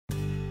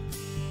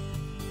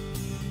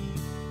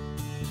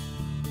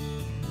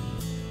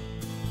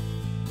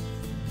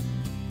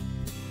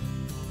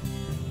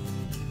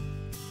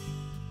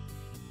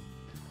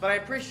but I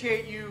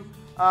appreciate you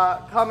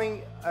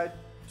coming to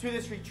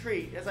this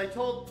retreat. As I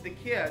told the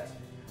kids,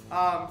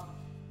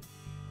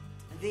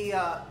 the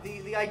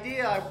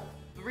idea,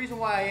 the reason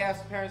why I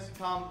asked parents to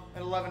come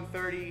at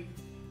 11:30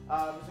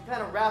 was to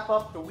kind of wrap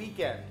up the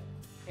weekend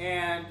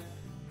and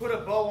put a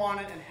bow on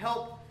it and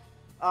help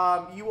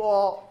you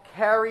all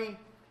carry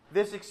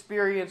this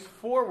experience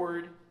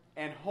forward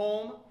and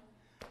home,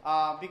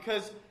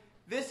 because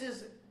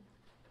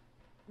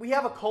we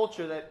have a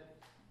culture that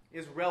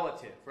is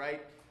relative,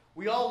 right?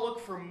 We all look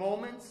for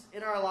moments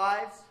in our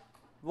lives.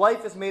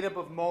 Life is made up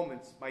of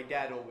moments, my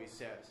dad always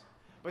says.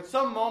 But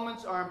some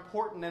moments are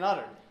important than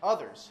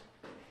others.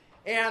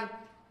 And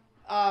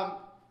a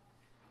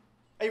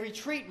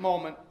retreat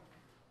moment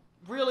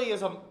really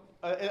is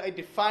a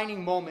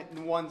defining moment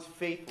in one's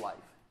faith life.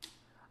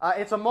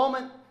 It's a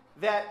moment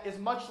that is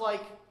much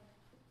like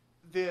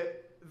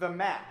the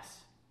Mass.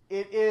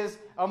 It is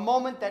a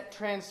moment that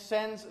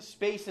transcends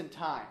space and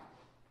time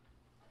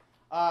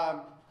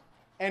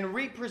and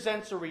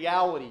represents a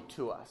reality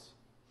to us,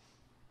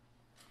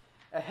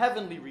 a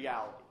heavenly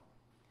reality.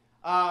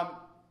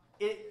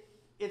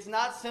 It's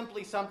not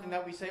simply something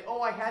that we say, oh,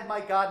 I had my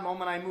God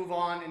moment, I move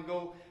on and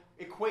go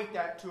equate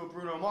that to a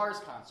Bruno Mars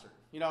concert.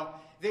 You know,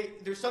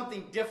 there's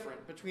something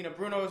different between a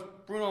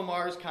Bruno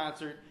Mars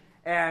concert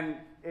and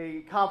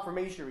a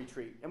confirmation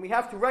retreat. And we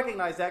have to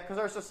recognize that because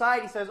our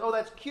society says, oh,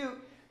 that's cute.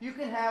 You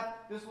can have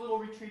this little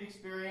retreat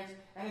experience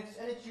and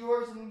it's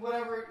yours and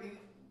whatever.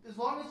 As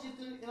long as it's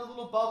in a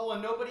little bubble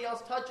and nobody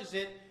else touches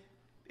it,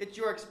 it's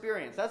your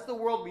experience. That's the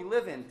world we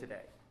live in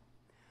today.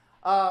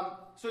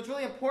 So it's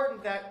really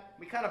important that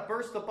we kind of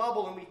burst the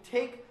bubble and we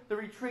take the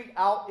retreat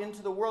out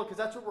into the world because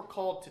that's what we're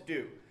called to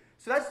do.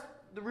 So that's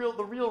the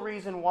real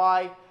reason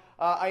why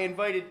I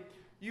invited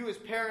you as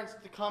parents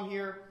to come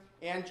here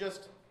and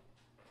just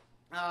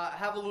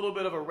have a little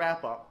bit of a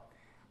wrap-up.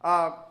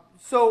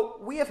 So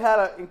we have had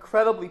an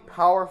incredibly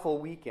powerful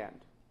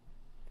weekend.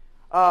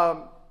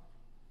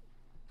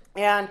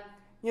 And,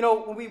 you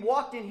know, when we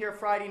walked in here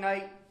Friday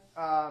night,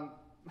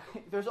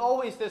 there's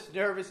always this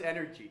nervous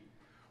energy.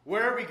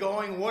 Where are we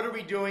going? What are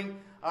we doing?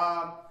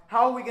 How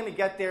are we going to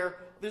get there?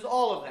 There's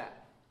all of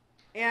that.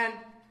 And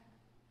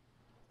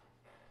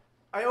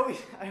I always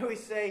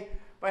say,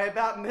 by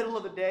about middle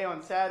of the day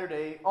on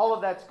Saturday, all of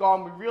that's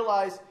gone. We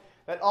realize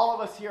that all of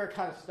us here are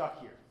kind of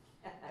stuck here.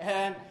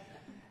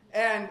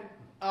 And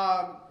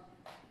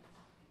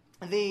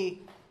the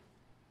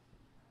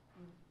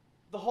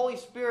Holy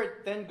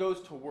Spirit then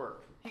goes to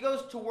work. He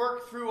goes to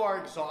work through our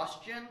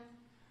exhaustion.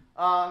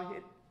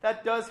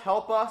 That does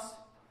help us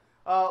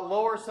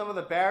lower some of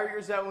the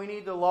barriers that we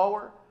need to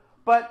lower.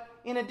 But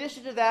in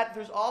addition to that,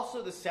 there's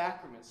also the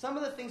sacraments. Some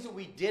of the things that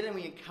we did and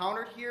we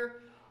encountered here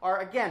are,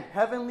 again,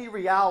 heavenly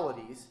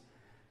realities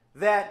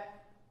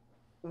that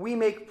we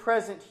make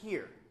present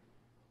here.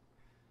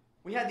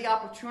 We had the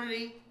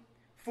opportunity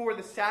for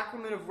the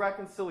sacrament of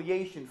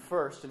reconciliation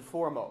first and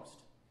foremost.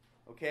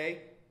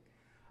 Okay?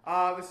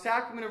 The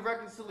sacrament of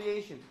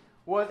reconciliation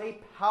was a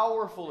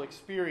powerful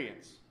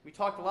experience. We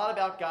talked a lot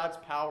about God's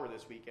power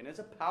this weekend. It's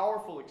a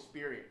powerful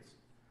experience.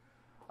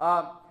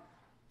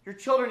 Your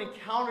children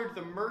encountered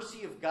the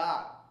mercy of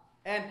God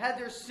and had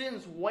their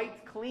sins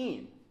wiped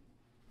clean.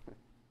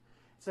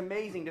 It's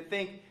amazing to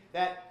think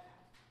that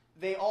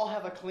they all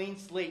have a clean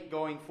slate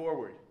going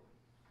forward.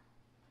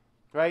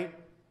 Right?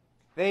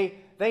 They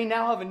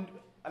now have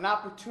an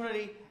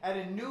opportunity at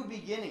a new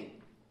beginning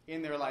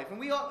in their life. And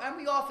we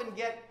often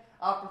get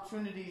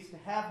opportunities to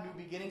have new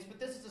beginnings, but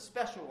this is a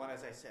special one,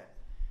 as I said.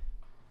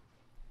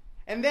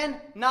 And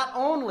then, not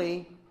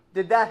only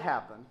did that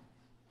happen,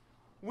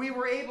 we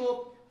were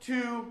able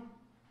to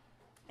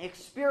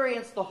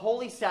experience the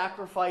holy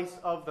sacrifice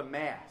of the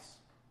Mass.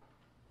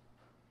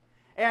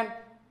 And,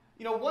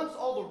 you know, once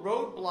all the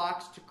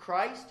roadblocks to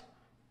Christ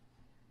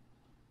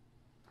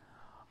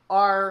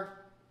are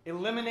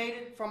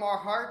eliminated from our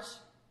hearts,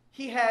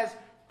 He has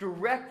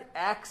direct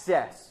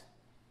access.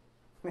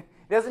 He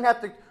doesn't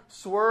have to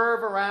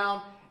swerve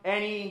around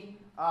any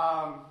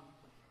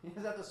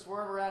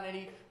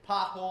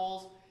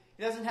potholes.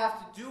 He doesn't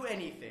have to do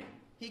anything.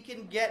 He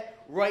can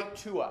get right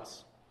to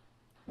us.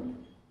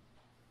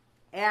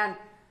 And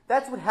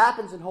that's what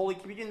happens in Holy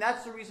Communion.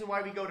 That's the reason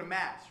why we go to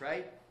Mass,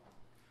 right?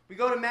 We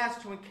go to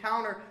Mass to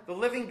encounter the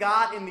living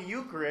God in the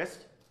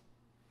Eucharist.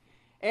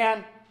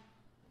 And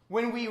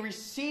when we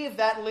receive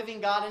that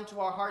living God into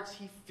our hearts,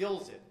 He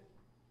fills it.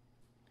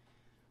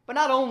 But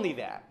not only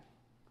that.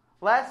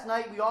 Last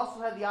night we also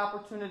had the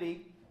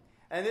opportunity,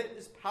 and it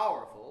is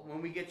powerful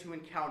when we get to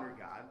encounter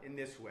God in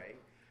this way,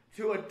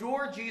 to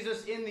adore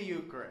Jesus in the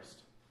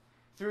Eucharist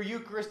through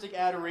Eucharistic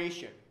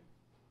adoration.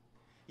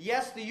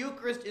 Yes, the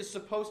Eucharist is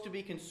supposed to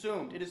be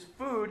consumed. It is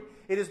food.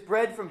 It is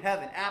bread from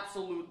heaven.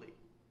 Absolutely.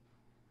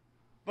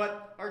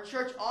 But our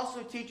church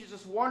also teaches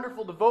this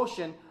wonderful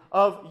devotion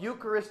of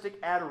Eucharistic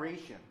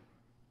adoration.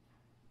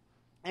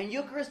 And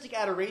Eucharistic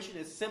adoration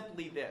is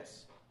simply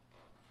this.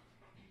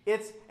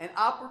 It's an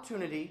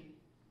opportunity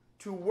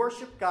to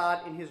worship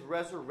God in His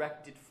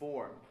resurrected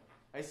form.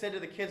 I said to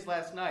the kids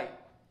last night,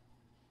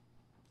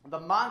 the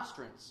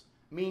monstrance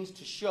means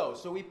to show.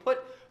 So we put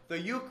the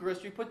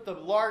Eucharist, we put the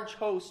large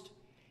host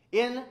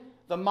in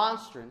the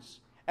monstrance,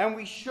 and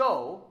we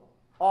show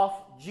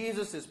off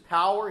Jesus'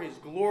 power, his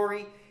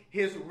glory,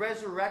 his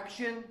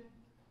resurrection,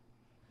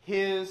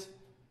 his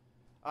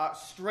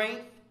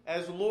strength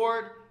as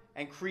Lord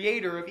and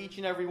Creator of each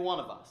and every one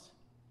of us.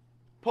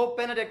 Pope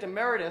Benedict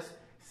Emeritus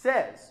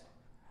says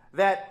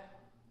that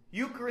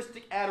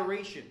Eucharistic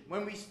adoration,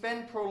 when we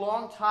spend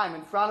prolonged time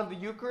in front of the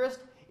Eucharist,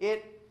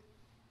 it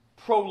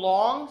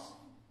prolongs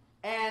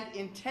and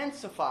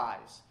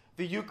intensifies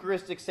the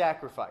Eucharistic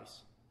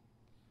sacrifice.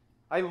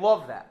 I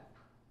love that.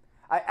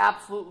 I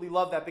absolutely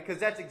love that, because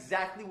that's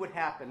exactly what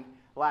happened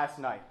last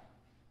night.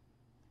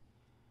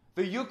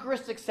 The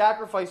Eucharistic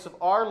sacrifice of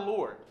our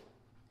Lord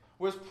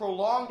was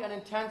prolonged and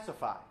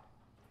intensified.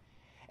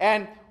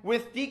 And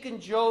with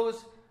Deacon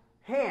Joe's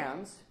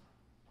hands,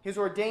 his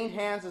ordained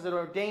hands as an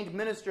ordained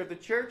minister of the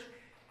church,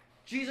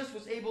 Jesus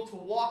was able to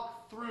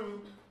walk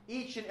through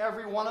each and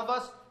every one of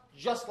us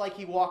just like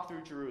he walked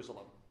through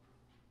Jerusalem.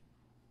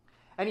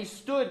 And he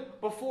stood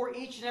before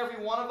each and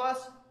every one of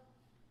us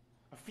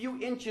a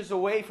few inches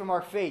away from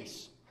our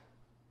face,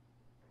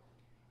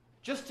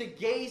 just to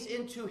gaze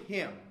into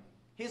him,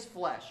 his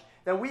flesh,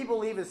 that we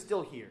believe is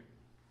still here.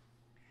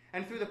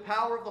 And through the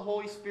power of the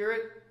Holy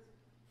Spirit,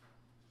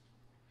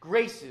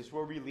 graces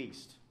were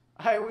released.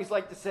 I always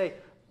like to say,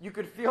 you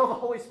could feel the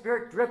Holy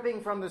Spirit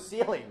dripping from the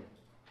ceiling.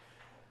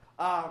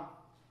 The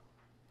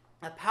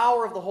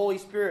power of the Holy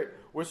Spirit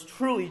was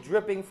truly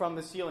dripping from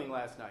the ceiling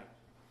last night.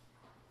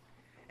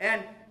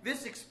 And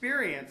this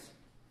experience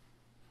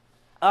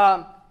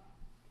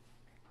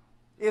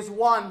is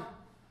one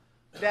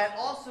that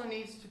also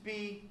needs to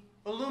be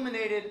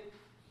illuminated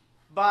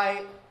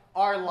by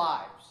our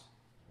lives.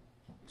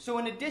 So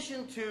in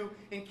addition to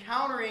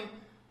encountering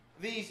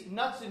these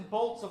nuts and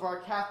bolts of our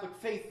Catholic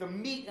faith, the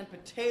meat and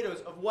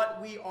potatoes of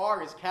what we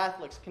are as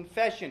Catholics,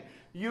 confession,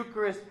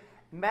 Eucharist,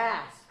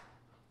 Mass,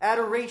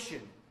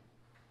 adoration,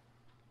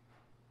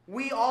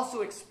 we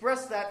also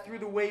express that through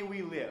the way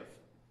we live.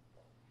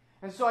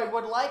 And so I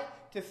would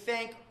like to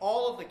thank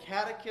all of the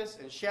catechists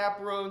and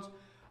chaperones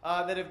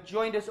that have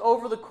joined us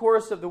over the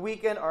course of the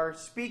weekend, our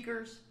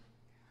speakers.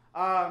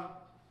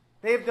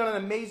 They have done an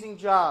amazing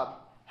job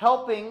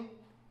helping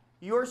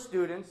your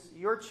students,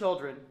 your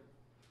children,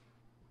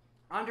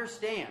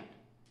 understand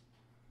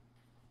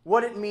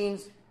what it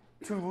means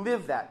to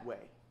live that way.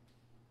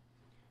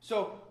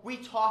 So we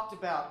talked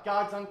about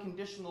God's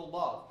unconditional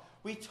love.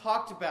 We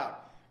talked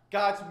about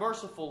God's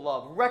merciful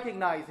love,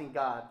 recognizing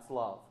God's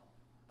love,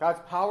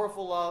 God's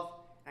powerful love,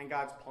 and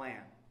God's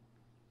plan.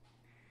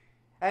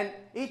 And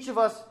each of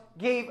us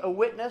gave a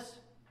witness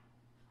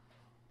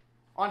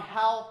on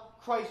how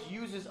Christ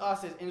uses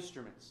us as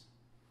instruments.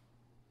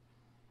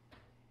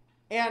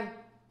 And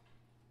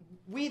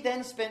we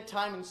then spent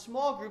time in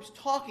small groups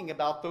talking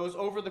about those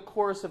over the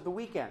course of the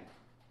weekend.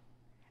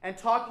 And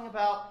talking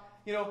about,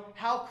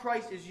 how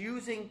Christ is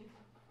using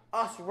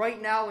us right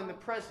now in the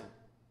present.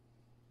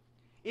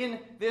 In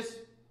this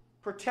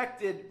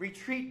protected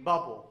retreat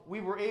bubble, we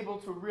were able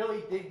to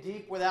really dig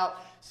deep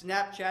without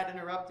Snapchat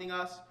interrupting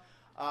us,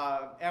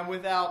 and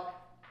without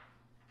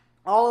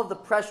all of the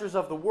pressures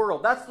of the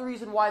world. That's the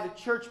reason why the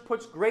church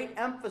puts great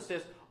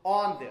emphasis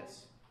on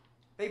this.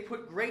 They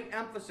put great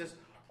emphasis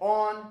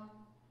on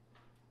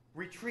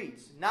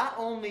retreats, not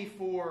only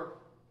for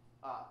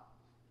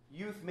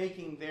youth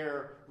making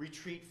their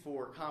retreat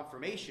for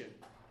confirmation,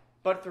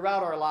 but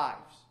throughout our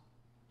lives.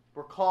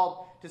 We're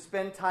called to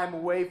spend time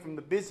away from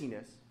the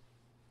busyness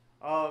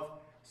of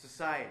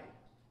society.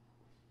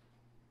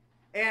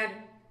 And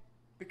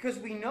because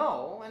we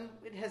know, and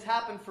it has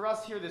happened for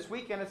us here this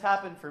weekend, it's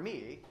happened for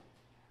me,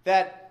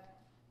 that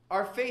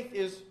our faith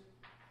is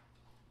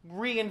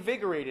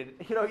reinvigorated.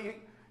 You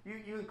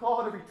can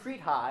call it a retreat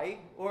high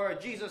or a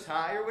Jesus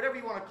high or whatever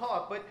you want to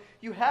call it, but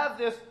you have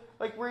this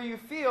where you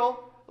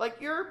feel like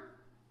you're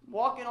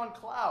walking on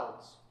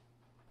clouds.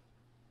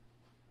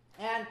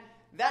 And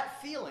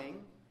that feeling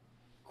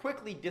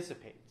quickly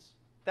dissipates.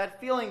 That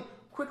feeling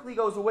quickly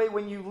goes away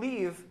when you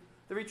leave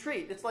the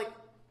retreat. It's like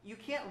you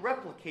can't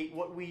replicate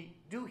what we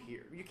do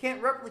here. You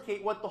can't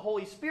replicate what the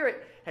Holy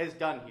Spirit has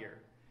done here.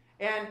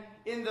 And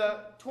in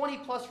the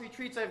 20-plus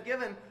retreats I've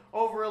given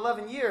over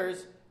 11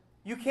 years,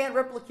 you can't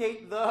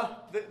replicate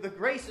the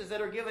graces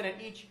that are given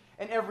at each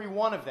and every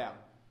one of them.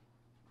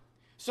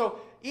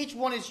 So each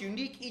one is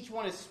unique, each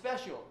one is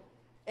special.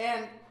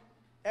 And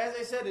as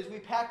I said, as we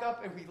pack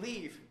up and we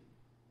leave,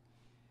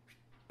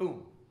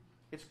 boom,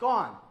 it's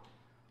gone.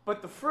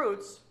 But the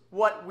fruits,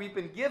 what we've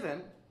been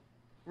given,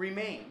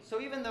 remain. So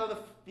even though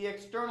the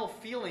external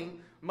feeling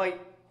might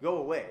go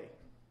away,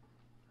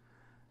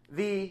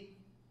 the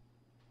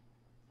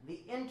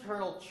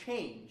internal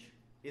change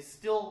is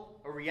still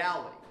a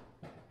reality.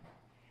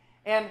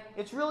 And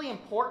it's really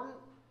important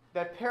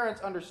that parents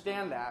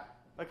understand that,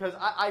 because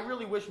I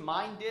really wish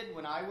mine did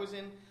when I was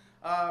in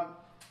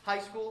high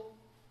school.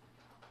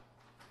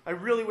 I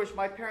really wish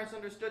my parents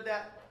understood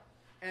that,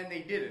 and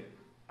they didn't.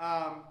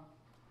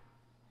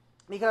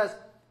 Because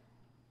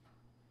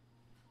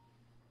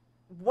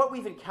what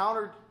we've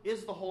encountered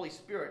is the Holy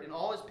Spirit and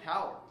all his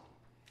power.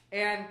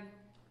 And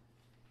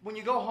when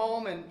you go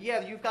home and,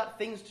 yeah, you've got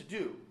things to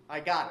do. I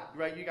got it,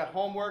 right? You got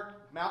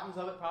homework, mountains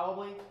of it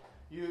probably.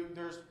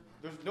 There's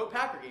no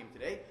Packer game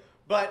today.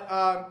 But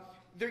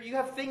you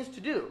have things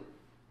to do.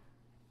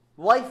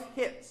 Life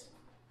hits.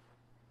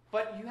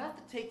 But you have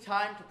to take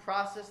time to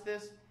process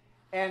this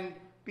and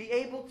be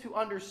able to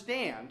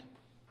understand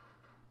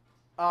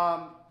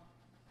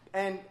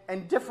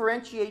and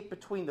differentiate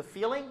between the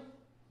feeling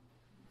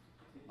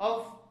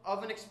of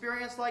an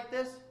experience like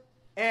this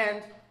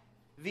and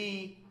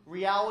the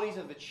realities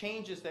of the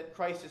changes that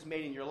Christ has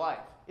made in your life.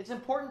 It's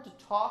important to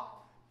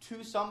talk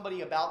to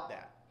somebody about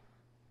that.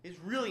 It's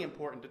really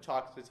important to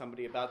talk to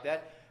somebody about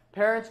that.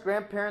 Parents,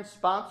 grandparents,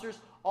 sponsors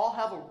all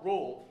have a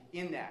role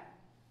in that.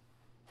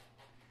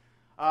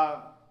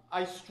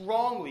 I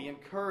strongly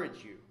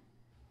encourage you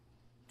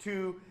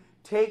to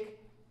take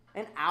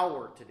an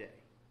hour today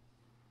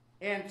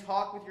and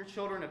talk with your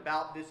children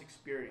about this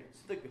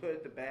experience. The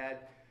good, the bad,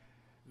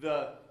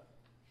 the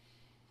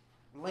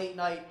late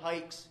night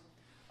hikes,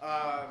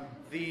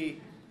 the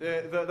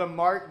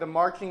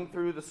marching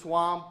through the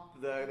swamp,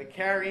 the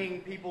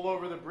carrying people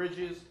over the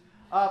bridges,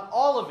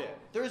 all of it.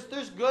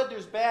 There's good,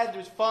 there's bad,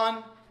 there's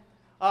fun,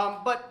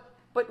 but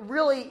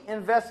really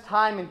invest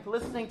time in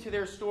listening to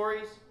their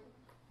stories,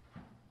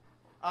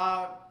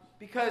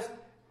 because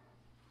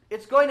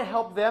it's going to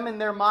help them in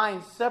their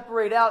minds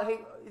separate out. Hey,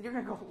 you're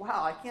going to go,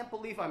 wow, I can't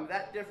believe I'm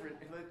that different.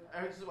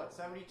 This is what,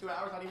 72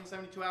 hours? Not even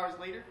 72 hours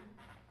later.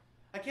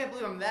 I can't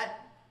believe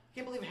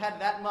I had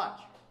that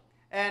much.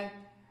 And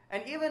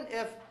even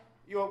if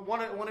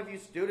one of you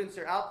students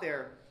are out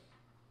there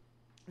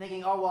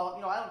thinking, oh, well,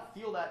 I don't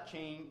feel that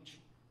change.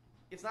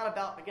 It's not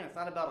about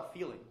a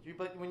feeling.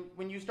 But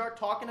when you start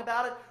talking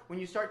about it, when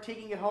you start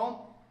taking it home,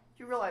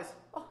 you realize,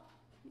 oh,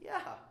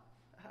 yeah,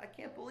 I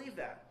can't believe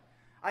that.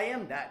 I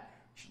am that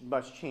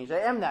much changed. I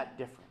am that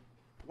different.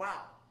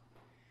 Wow.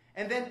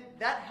 And then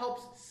that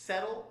helps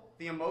settle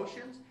the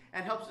emotions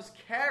and helps us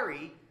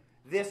carry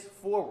this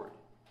forward,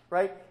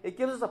 right? It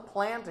gives us a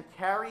plan to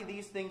carry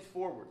these things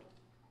forward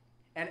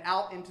and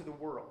out into the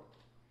world.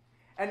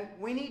 And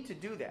we need to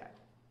do that,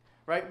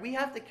 right? We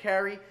have to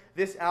carry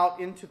this out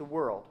into the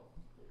world.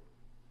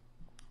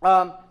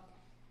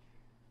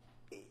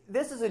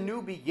 This is a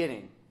new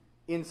beginning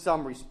in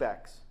some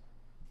respects.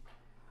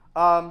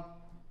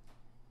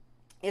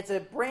 It's a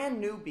brand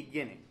new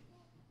beginning.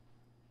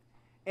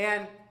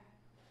 And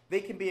they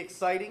can be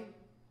exciting,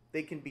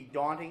 they can be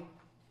daunting,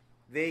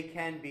 they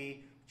can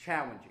be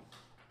challenging.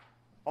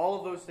 All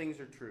of those things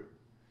are true.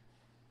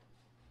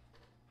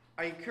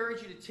 I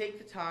encourage you to take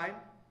the time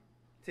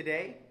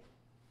today,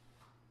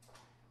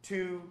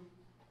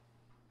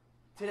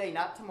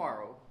 not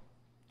tomorrow,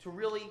 to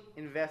really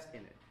invest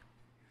in it.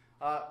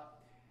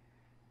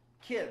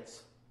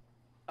 Kids,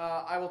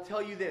 I will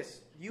tell you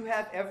this. You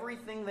have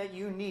everything that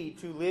you need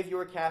to live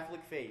your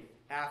Catholic faith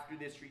after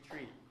this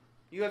retreat.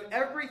 You have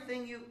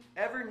everything you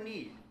ever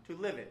need to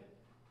live it.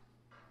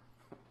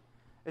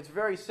 It's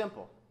very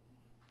simple.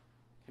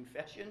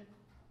 Confession,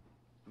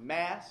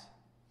 Mass,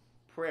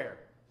 prayer.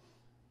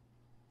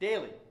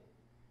 Daily.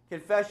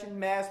 Confession,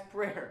 Mass,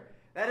 prayer.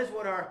 That is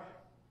what our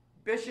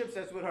bishops,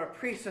 that's what our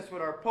priests, that's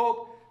what our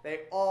Pope,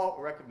 they all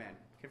recommend.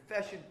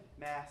 Confession,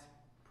 Mass,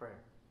 prayer.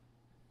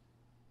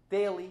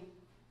 Daily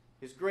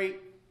is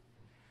great.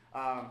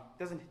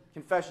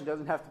 Confession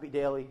doesn't have to be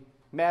daily.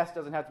 Mass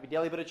doesn't have to be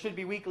daily, but it should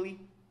be weekly.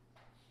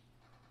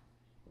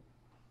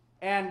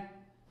 And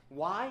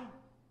why?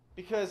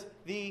 Because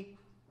the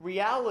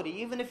reality,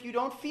 even if you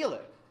don't feel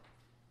it,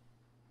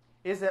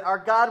 is that our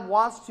God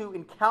wants to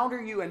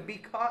encounter you and be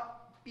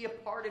a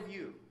part of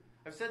you.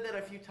 I've said that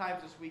a few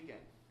times this weekend.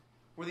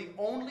 We're the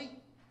only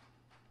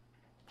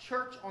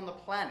church on the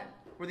planet,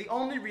 we're the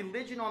only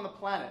religion on the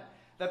planet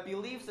that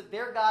believes that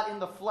their God in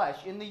the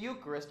flesh, in the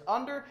Eucharist,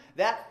 under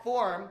that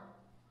form,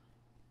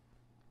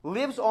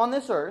 lives on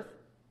this earth,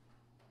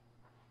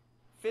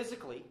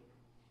 physically,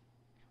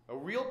 a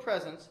real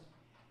presence,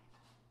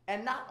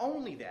 and not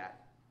only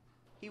that,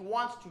 he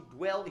wants to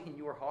dwell in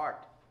your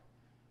heart.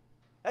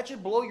 That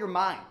should blow your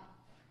mind.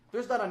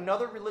 There's not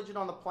another religion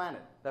on the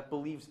planet that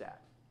believes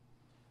that.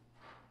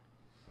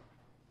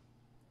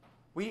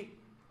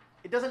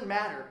 It doesn't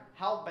matter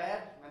how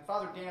bad, and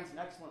Father Dan's an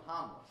excellent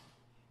homilist.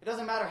 It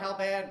doesn't matter how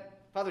bad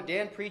Father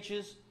Dan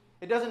preaches.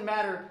 It doesn't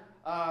matter,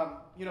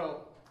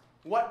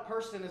 what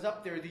person is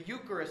up there. The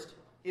Eucharist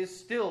is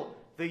still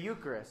the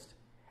Eucharist.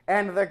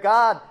 And the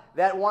God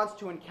that wants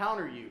to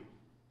encounter you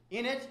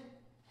in it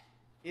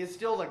is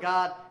still the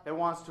God that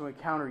wants to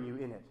encounter you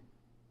in it.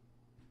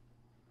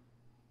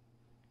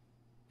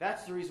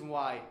 That's the reason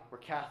why we're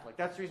Catholic.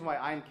 That's the reason why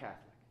I'm Catholic.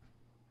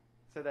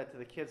 I said that to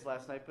the kids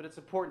last night, but it's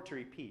important to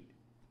repeat.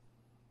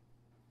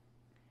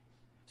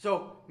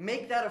 So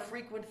make that a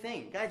frequent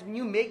thing. Guys, when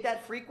you make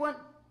that frequent,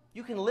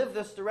 you can live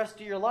this the rest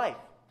of your life.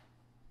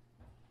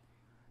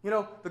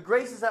 The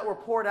graces that were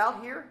poured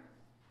out here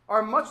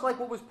are much like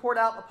what was poured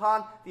out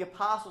upon the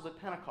apostles at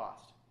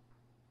Pentecost.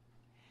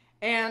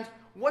 And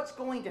what's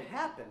going to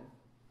happen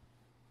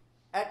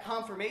at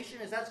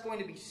confirmation is that's going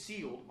to be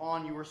sealed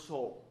on your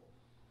soul.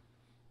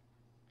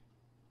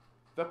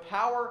 The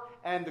power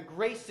and the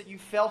grace that you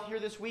felt here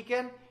this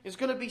weekend is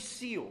going to be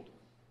sealed.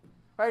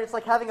 Right? It's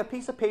like having a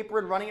piece of paper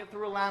and running it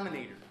through a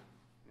laminator.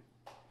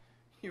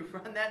 You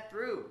run that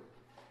through.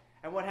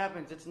 And what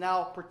happens? It's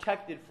now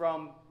protected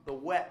from the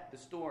wet, the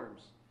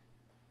storms,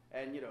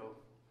 and,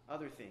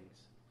 other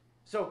things.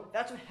 So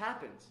that's what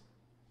happens.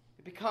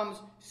 It becomes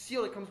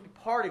sealed. It becomes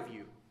part of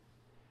you.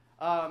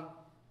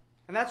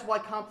 And that's why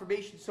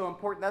confirmation is so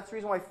important. That's the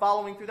reason why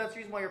following through, that's the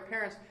reason why your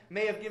parents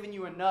may have given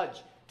you a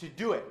nudge to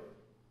do it.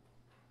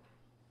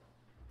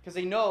 Because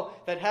they know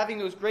that having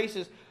those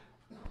graces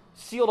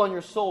sealed on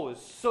your soul is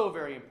so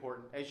very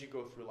important as you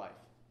go through life.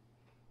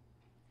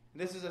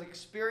 And this is an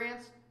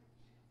experience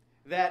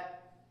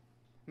that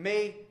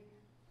may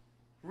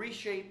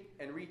reshape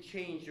and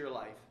rechange your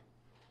life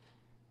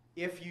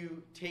if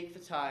you take the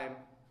time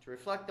to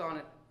reflect on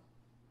it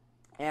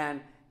and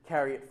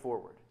carry it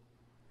forward.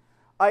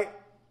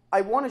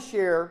 I want to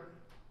share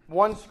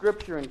one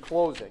scripture in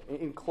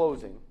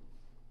closing,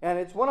 and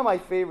it's one of my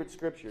favorite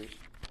scriptures.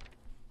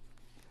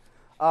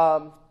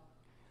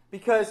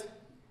 Because,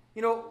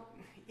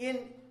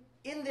 in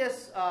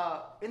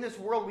this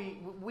world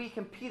we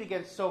compete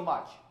against so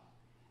much.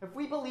 If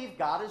we believe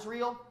God is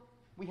real,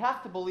 we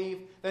have to believe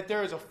that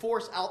there is a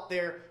force out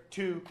there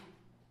to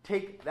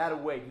take that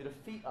away, to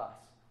defeat us.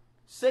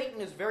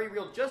 Satan is very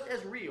real, just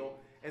as real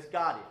as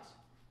God is.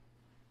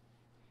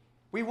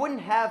 We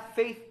wouldn't have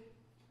faith.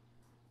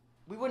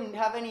 We wouldn't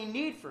have any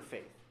need for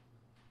faith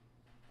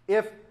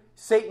if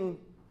Satan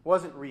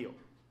wasn't real.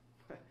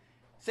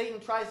 Satan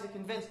tries to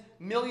convince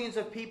millions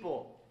of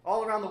people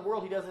all around the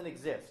world he doesn't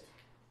exist.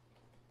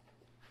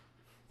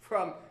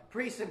 From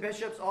priests and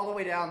bishops all the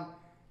way down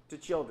to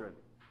children.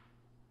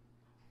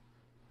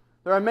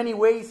 There are many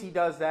ways he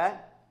does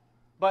that,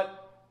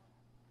 but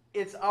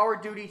it's our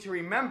duty to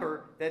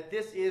remember that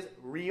this is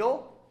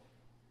real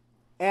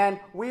and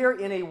we are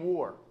in a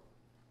war.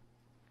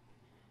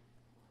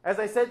 As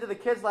I said to the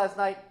kids last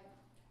night,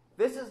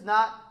 this is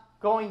not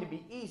going to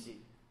be easy.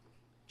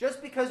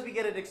 Just because we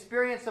get an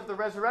experience of the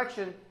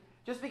resurrection,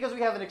 just because we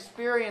have an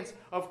experience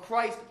of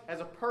Christ as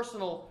a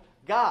personal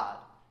God,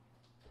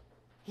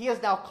 he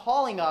is now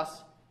calling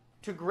us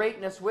to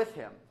greatness with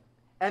him.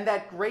 And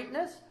that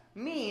greatness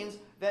means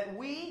that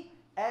we,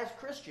 as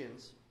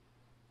Christians,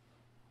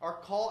 are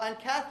called, and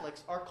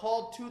Catholics, are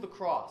called to the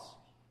cross,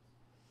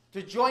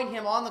 to join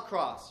him on the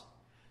cross.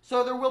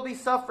 So there will be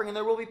suffering and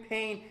there will be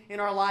pain in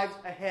our lives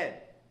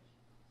ahead.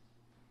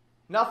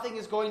 Nothing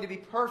is going to be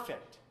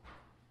perfect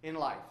in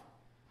life.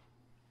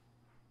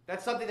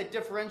 That's something that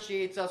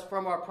differentiates us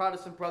from our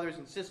Protestant brothers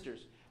and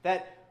sisters.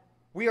 That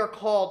we are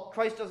called,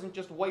 Christ doesn't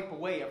just wipe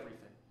away everything.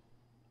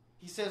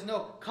 He says, no,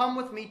 come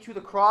with me to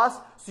the cross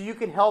so you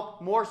can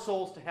help more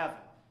souls to heaven.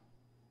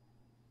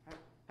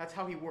 That's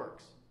how he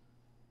works.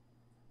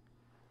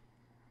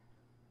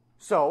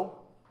 So,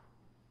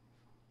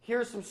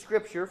 here's some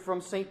scripture from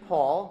St.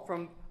 Paul,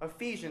 from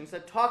Ephesians,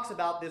 that talks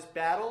about this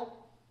battle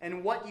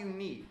and what you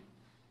need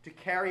to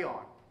carry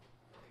on.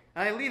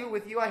 And I leave it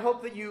with you. I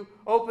hope that you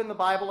open the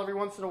Bible every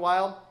once in a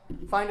while.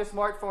 Find a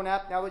smartphone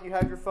app now that you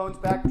have your phones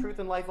back, Truth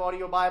and Life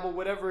Audio Bible,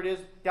 whatever it is.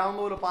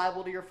 Download a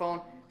Bible to your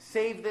phone.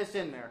 Save this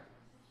in there.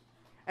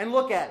 And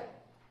look at it.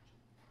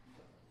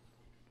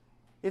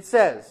 It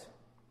says,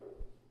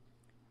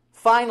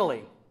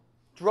 finally,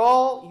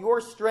 draw your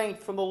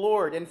strength from the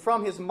Lord and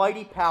from his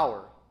mighty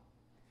power.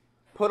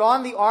 Put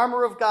on the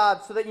armor of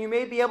God so that you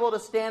may be able to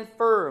stand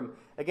firm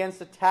against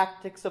the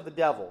tactics of the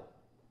devil.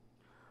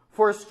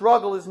 For a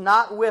struggle is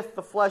not with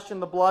the flesh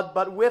and the blood,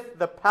 but with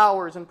the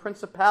powers and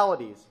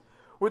principalities,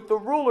 with the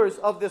rulers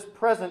of this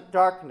present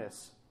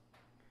darkness,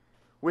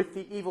 with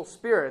the evil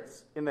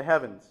spirits in the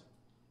heavens.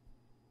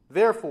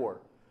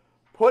 Therefore,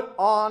 put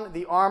on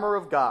the armor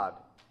of God,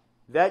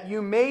 that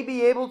you may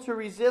be able to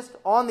resist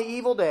on the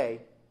evil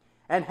day,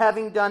 and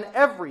having done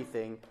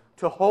everything,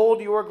 to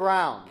hold your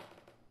ground.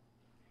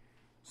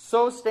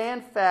 So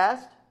stand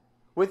fast,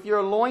 with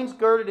your loins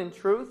girded in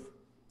truth,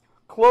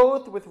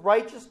 clothed with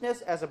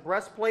righteousness as a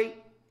breastplate,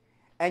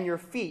 and your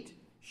feet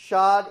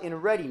shod in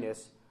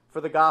readiness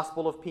for the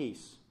gospel of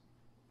peace.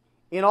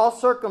 In all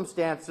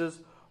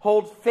circumstances,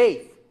 hold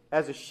faith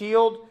as a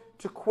shield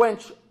to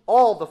quench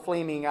all the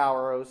flaming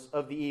arrows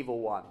of the evil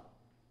one.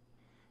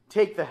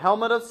 Take the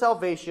helmet of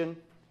salvation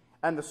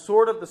and the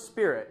sword of the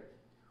Spirit,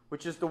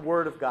 which is the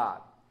word of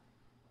God.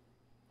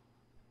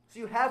 So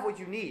you have what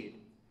you need,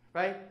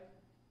 right?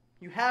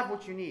 You have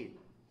what you need.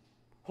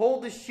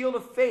 Hold the shield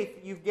of faith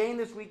that you've gained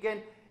this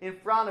weekend in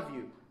front of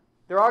you.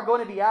 There are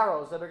going to be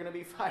arrows that are going to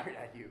be fired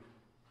at you.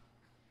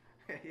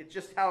 It's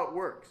just how it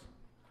works.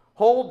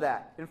 Hold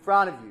that in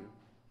front of you.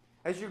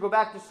 As you go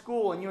back to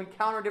school and you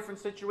encounter different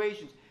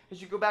situations,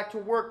 as you go back to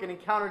work and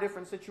encounter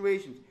different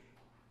situations,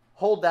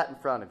 hold that in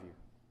front of you.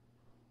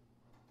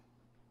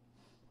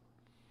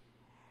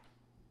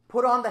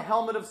 Put on the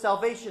helmet of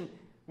salvation.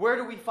 Where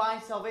do we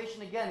find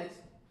salvation again? It's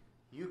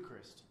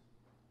Eucharist,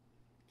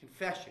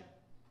 confession,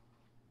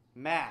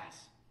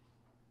 Mass.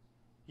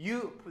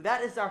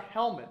 That is our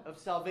helmet of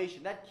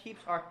salvation. That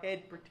keeps our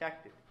head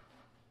protected.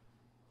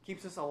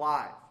 Keeps us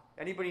alive.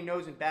 Anybody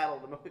knows in battle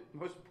the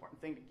most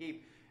important thing to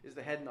keep is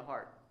the head and the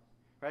heart.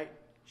 Right?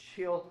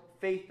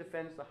 Faith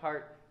defends the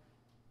heart.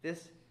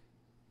 This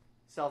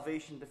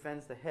salvation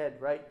defends the head,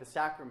 right? The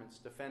sacraments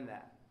defend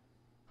that.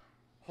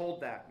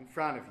 Hold that in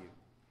front of you.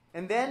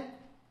 And then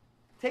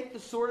take the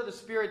sword of the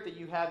Spirit that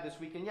you have this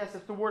week. And yes,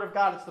 it's the Word of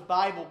God, it's the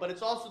Bible, but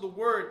it's also the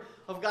Word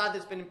of God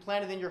that's been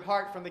implanted in your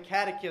heart from the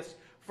catechist,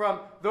 from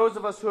those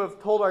of us who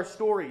have told our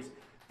stories,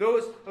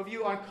 those of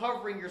you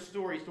uncovering your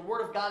stories. The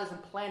Word of God is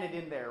implanted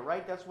in there,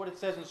 right? That's what it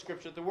says in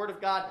Scripture. The Word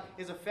of God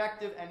is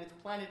effective and it's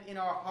planted in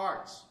our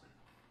hearts.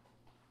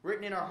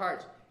 Written in our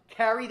hearts.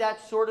 Carry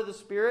that sword of the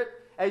Spirit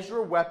as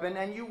your weapon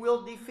and you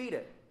will defeat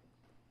it.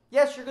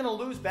 Yes, you're going to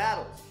lose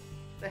battles.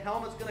 The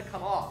helmet's going to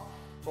come off,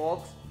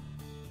 folks.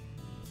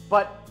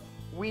 But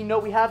we know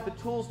we have the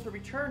tools to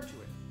return to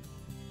it.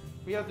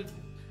 We have the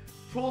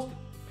tools to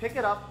pick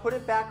it up, put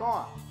it back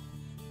on.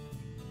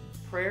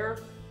 Prayer,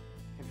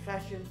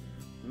 confession,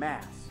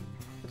 Mass.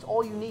 That's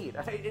all you need.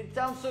 It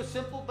sounds so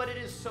simple, but it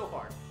is so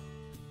hard.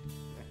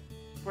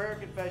 Prayer,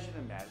 confession,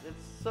 and Mass.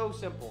 It's so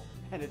simple,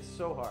 and it's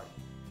so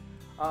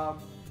hard.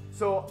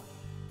 So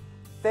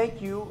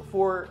thank you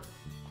for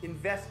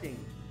investing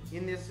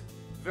in this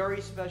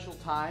very special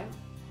time.